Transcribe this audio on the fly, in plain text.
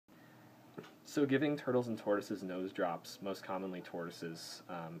So giving turtles and tortoises nose drops, most commonly tortoises,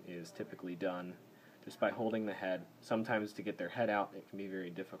 is typically done just by holding the head. Sometimes to get their head out it can be very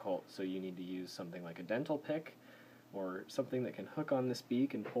difficult, so you need to use something like a dental pick or something that can hook on this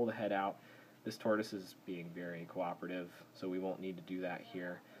beak and pull the head out. This tortoise is being very cooperative, so we won't need to do that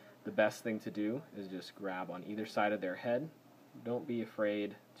here. The best thing to do is just grab on either side of their head. Don't be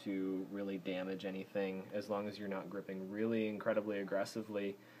afraid to really damage anything. As long as you're not gripping really incredibly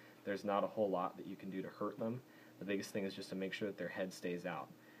aggressively, there's not a whole lot that you can do to hurt them. The biggest thing is just to make sure that their head stays out.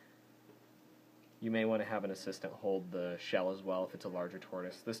 You may want to have an assistant hold the shell as well if it's a larger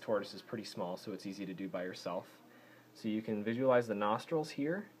tortoise. This tortoise is pretty small, so it's easy to do by yourself. So you can visualize the nostrils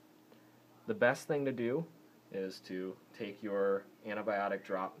here. The best thing to do is to take your antibiotic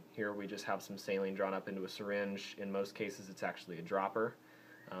drop. Here we just have some saline drawn up into a syringe. In most cases it's actually a dropper,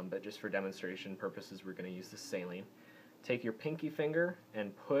 but just for demonstration purposes we're going to use the saline. Take your pinky finger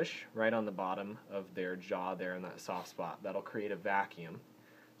and push right on the bottom of their jaw there in that soft spot. That'll create a vacuum.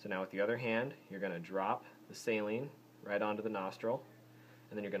 So now with the other hand, you're going to drop the saline right onto the nostril,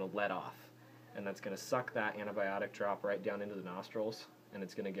 and then you're going to let off. And that's going to suck that antibiotic drop right down into the nostrils, and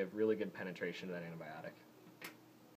it's going to give really good penetration to that antibiotic.